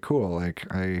it's really cool. Like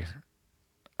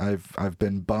I've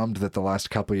been bummed that the last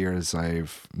couple of years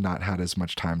I've not had as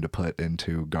much time to put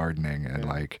into gardening and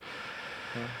like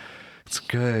Yeah. it's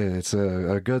good. It's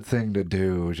a good thing to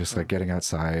do. Just like getting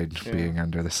outside, Yeah. being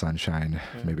under the sunshine,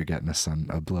 Yeah. maybe getting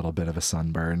a little bit of a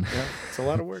sunburn. Yeah. It's a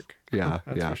lot of work. Yeah,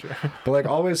 That's yeah. for sure. But like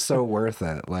always so worth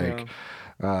it. Like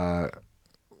Yeah.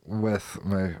 with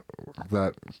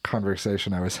that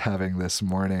conversation I was having this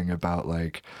morning about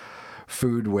like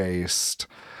food waste,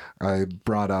 I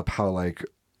brought up how like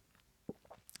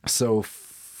so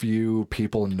few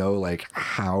people know like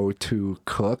how to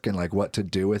cook and like what to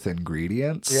do with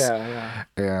ingredients. Yeah.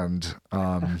 And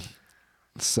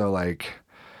so like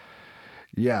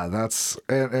yeah, that's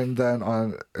and then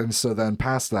and so then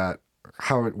past that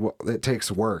how it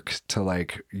takes work to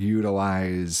like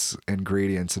utilize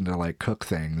ingredients and to like cook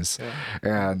things. Yeah.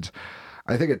 And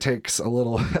I think it takes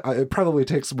it probably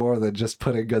takes more than just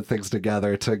putting good things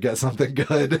together to get something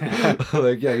good.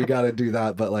 Like, yeah, you got to do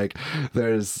that. But like,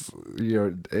 there's,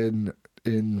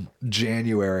 in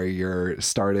January, you're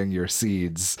starting your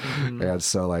seeds. Mm-hmm. And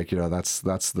so like, that's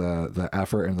the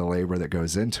effort and the labor that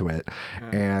goes into it. Yeah.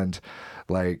 And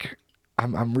like,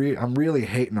 I'm really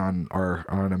hating on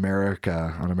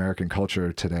American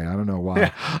culture today. I don't know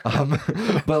why,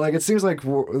 but like it seems like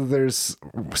there's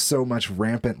so much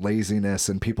rampant laziness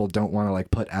and people don't want to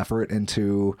like put effort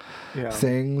into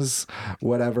things,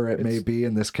 whatever it may be.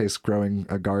 In this case, growing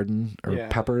a garden or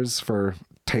peppers for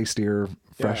tastier,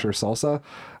 fresher salsa.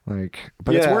 Like,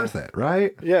 but it's worth it,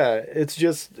 right? Yeah, it's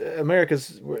just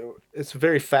it's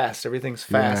very fast. Everything's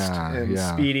fast and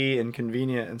speedy and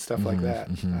convenient and stuff like that.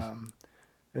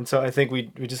 And so I think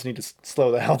we just need to slow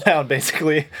the hell down,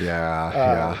 basically.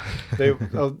 Yeah. They're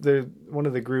one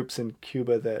of the groups in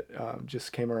Cuba that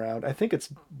just came around. I think it's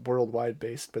worldwide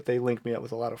based, but they linked me up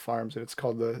with a lot of farms, and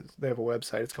they have a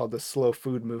website. It's called the Slow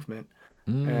Food Movement.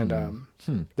 And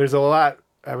there's a lot.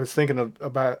 I was thinking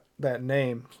about that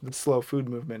name, the Slow Food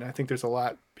Movement. I think there's a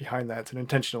lot behind that. It's an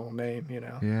intentional name,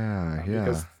 Yeah.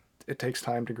 because it takes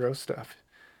time to grow stuff.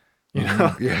 You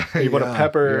know, Yeah. you want a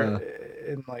pepper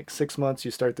in like 6 months,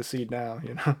 you start the seed now,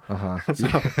 So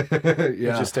it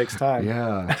just takes time.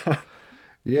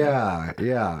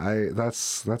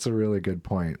 That's a really good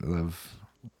point of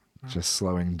just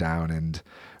slowing down and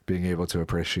being able to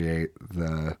appreciate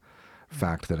the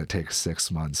fact that it takes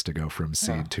 6 months to go from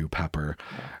seed to pepper.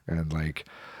 And like,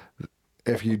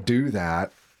 if you do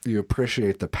that, you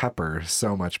appreciate the pepper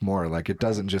so much more. Like it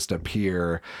doesn't just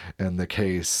appear in the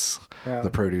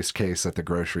produce case at the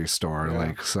grocery store.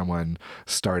 Like someone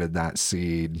started that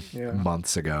seed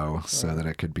months ago so that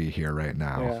it could be here right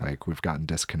now. Like we've gotten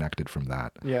disconnected from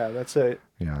that. Yeah, that's a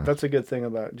good thing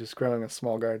about just growing a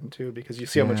small garden too, because you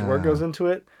see how much work goes into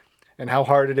it and how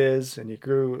hard it is, and you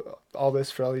grew all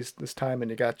this for this time, and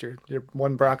you got your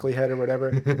one broccoli head or whatever,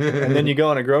 and then you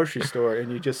go in a grocery store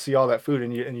and you just see all that food,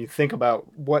 and you think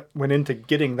about what went into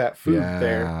getting that food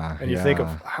there, and you think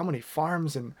of how many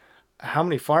farms and how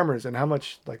many farmers and how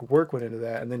much like work went into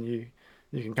that, and then you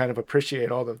can kind of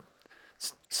appreciate all the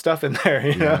stuff in there,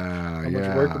 how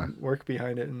much work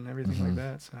behind it and everything like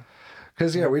that. So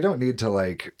Because, yeah, we don't need to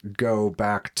like go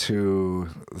back to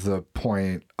the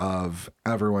point of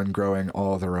everyone growing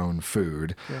all their own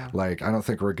food. Yeah. Like, I don't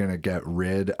think we're going to get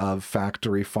rid of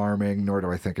factory farming, nor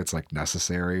do I think it's like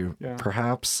necessary, Yeah.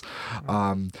 perhaps.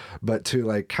 But to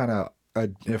like kind of,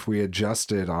 if we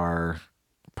adjusted our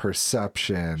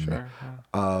perception Sure. Yeah.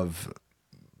 of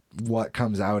what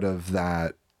comes out of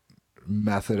that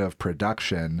method of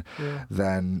production, Yeah.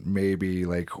 then maybe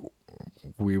like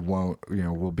we won't,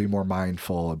 we'll be more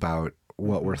mindful about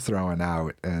what we're throwing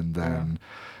out, and then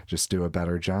just do a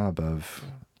better job of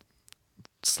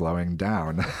slowing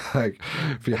down. Like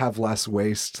if you have less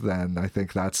waste, then I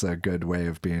think that's a good way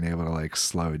of being able to like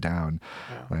slow down.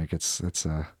 Yeah. Like it's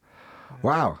a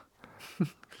wow.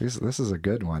 This is a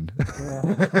good one.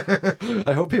 Yeah.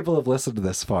 I hope people have listened to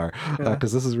this far,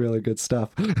 because this is really good stuff.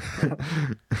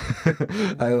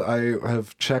 I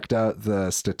have checked out the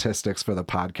statistics for the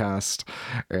podcast,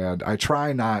 and I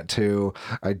try not to.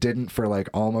 I didn't for like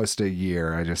almost a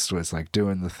year. I just was like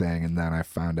doing the thing, and then I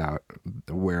found out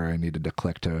where I needed to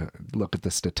click to look at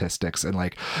the statistics, and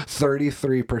like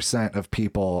 33% of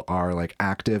people are like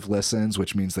active listens,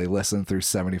 which means they listen through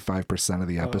 75% of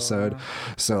the episode.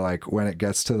 So like when it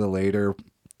gets to the later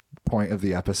point of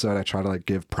the episode, I try to like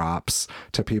give props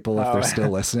to people if they're still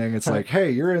listening. It's like, hey,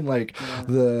 you're in like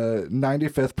the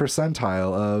 95th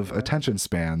percentile of attention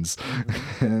spans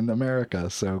in America,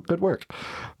 so good work.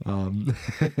 Yeah.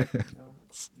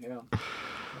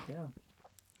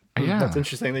 Yeah, That's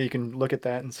interesting that you can look at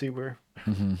that and see where.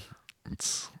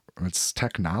 it's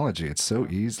technology. It's so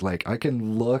easy. Like I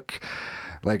can look,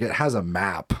 like it has a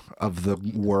map of the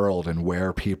world and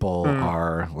where people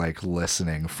are like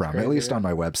listening from, Crazy, at least yeah. on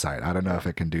my website. I don't know if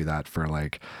it can do that for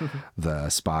like the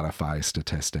Spotify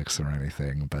statistics or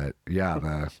anything, but yeah,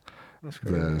 the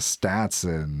stats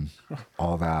and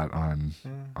all that on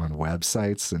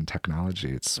websites and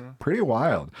technology, it's pretty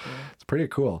wild. It's pretty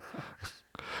cool.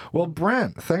 Well,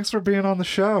 Brent, thanks for being on the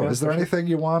show. Is there anything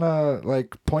you want to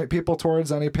like point people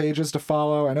towards? Any pages to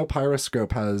follow? I know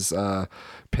Pyroscope has a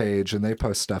page and they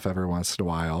post stuff every once in a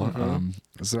while.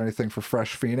 Is there anything for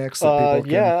Fresh Phoenix that people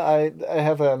can? Yeah, I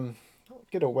have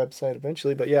get a website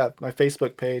eventually, but yeah, my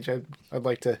Facebook page. I'd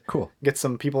like to get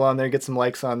some people on there, get some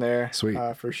likes on there. Sweet.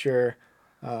 For sure.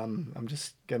 I'm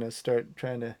just gonna start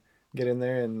trying to get in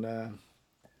there and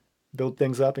build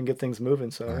things up and get things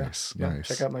moving. So Nice.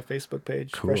 check out my Facebook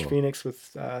page, Cool. Fresh Phoenix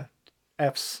with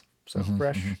F's. So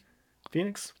Fresh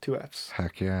Phoenix, 2 F's.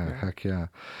 Heck yeah.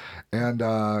 And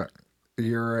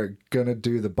you're gonna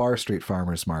do the Bar Street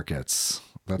Farmers Markets.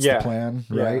 That's the plan,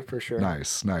 right? Yeah, for sure.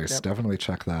 Nice. Yep. Definitely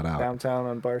check that out. Downtown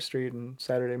on Bar Street and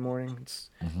Saturday morning. It's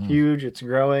huge. It's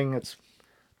growing. It's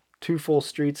 2 full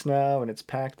streets now, and it's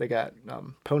packed. They got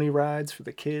pony rides for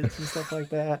the kids and stuff like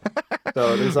that.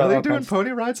 So there's Are they doing pony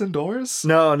rides indoors?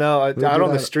 No, out do on the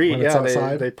that street. when it's Yeah,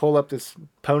 outside? they pull up this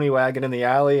pony wagon in the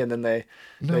alley, and then they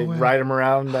way. ride them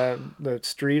around the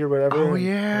street or whatever. Oh and-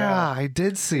 yeah, I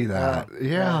did see that.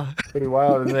 Yeah. pretty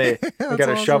wild. And they got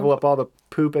to awesome. shovel up all the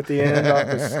poop at the end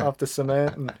off the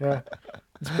cement, and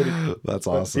it's pretty. That's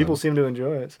but awesome. People seem to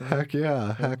enjoy it. So. Heck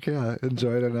yeah.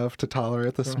 Enjoy it enough to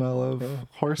tolerate the smell of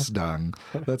horse dung.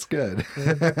 That's good.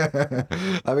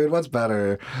 I mean, what's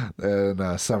better in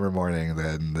a summer morning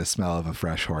than the smell of a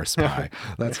fresh horse pie?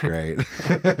 That's great.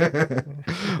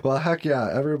 Well, heck yeah.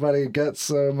 Everybody get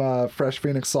some Fresh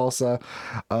Phoenix salsa.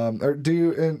 Or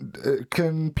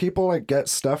can people like get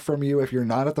stuff from you if you're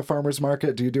not at the farmer's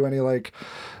market? Do you do any like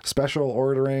special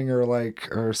ordering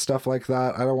or stuff like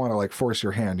that? I don't want to like force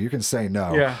your hand. You can say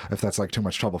no if that's like too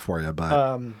much trouble for you,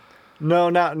 but no,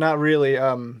 not really.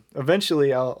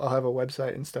 Eventually I'll have a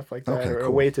website and stuff like that, Okay, or a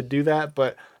cool. way to do that,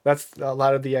 but that's a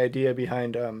lot of the idea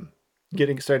behind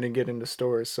starting to get into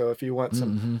stores. So if you want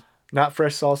some not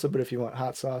fresh salsa, but if you want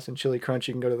hot sauce and chili crunch,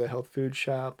 you can go to the health food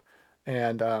shop,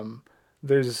 and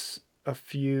there's a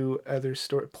few other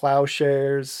store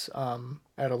Plowshares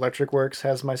at Electric Works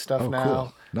has my stuff now.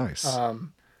 Cool. Nice.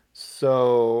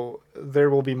 So there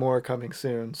will be more coming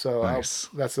soon. So Nice.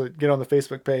 Get on the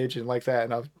Facebook page and like that,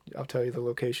 and I'll tell you the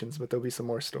locations. But there'll be some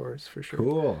more stores for sure.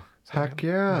 Cool. Heck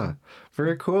yeah.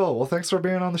 Very cool. Well, thanks for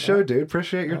being on the show, dude.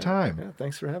 Appreciate your time. Yeah,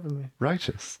 thanks for having me.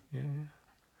 Righteous. Yeah.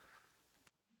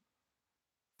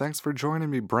 Thanks for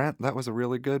joining me, Brent. That was a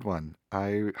really good one.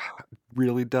 I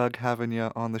really dug having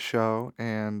you on the show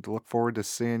and look forward to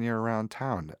seeing you around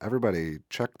town. Everybody,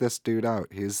 check this dude out.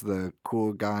 He's the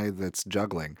cool guy that's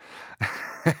juggling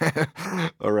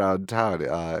around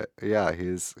town. Yeah,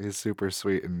 he's super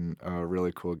sweet and a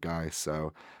really cool guy.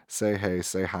 So say hey,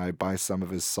 say hi, buy some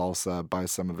of his salsa, buy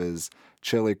some of his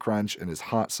chili crunch and his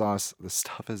hot sauce. The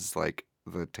stuff is like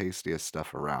the tastiest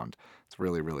stuff around. It's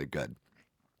really, really good.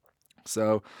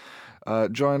 So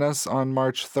join us on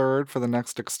March 3rd for the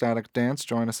next Ecstatic Dance.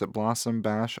 Join us at Blossom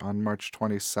Bash on March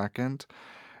 22nd.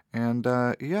 And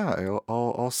yeah,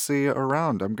 I'll see you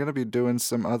around. I'm going to be doing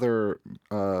some other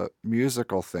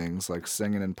musical things like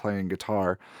singing and playing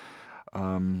guitar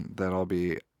that I'll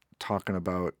be talking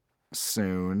about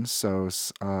soon. So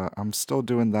I'm still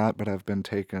doing that, but I've been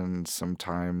taking some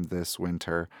time this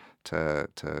winter to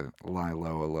lie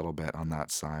low a little bit on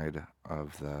that side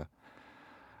of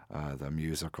the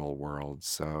musical world.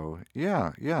 So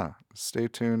yeah, stay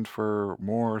tuned for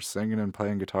more singing and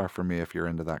playing guitar for me if you're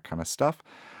into that kind of stuff.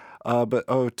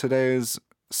 But today's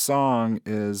song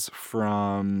is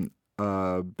from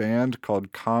a band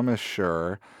called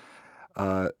Commissure,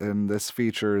 and this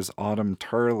features Autumn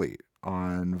Turley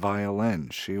on violin.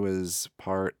 She was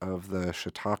part of the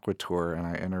Chautauqua tour, and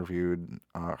I interviewed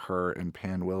her and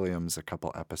Pan Williams a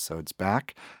couple episodes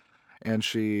back. And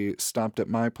she stopped at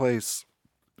my place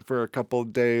for a couple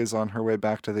days on her way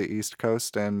back to the East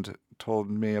Coast and told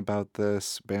me about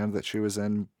this band that she was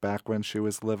in back when she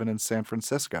was living in San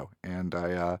Francisco. And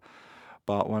I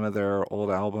bought one of their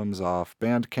old albums off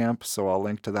Bandcamp, so I'll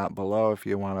link to that below if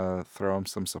you want to throw them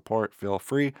some support, feel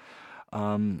free.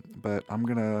 But I'm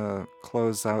going to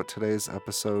close out today's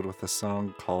episode with a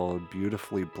song called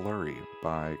Beautifully Blurry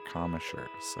by Commissure.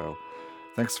 So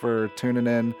thanks for tuning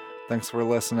in. Thanks for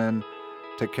listening.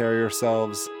 Take care of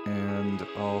yourselves, and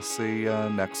I'll see you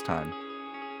next time.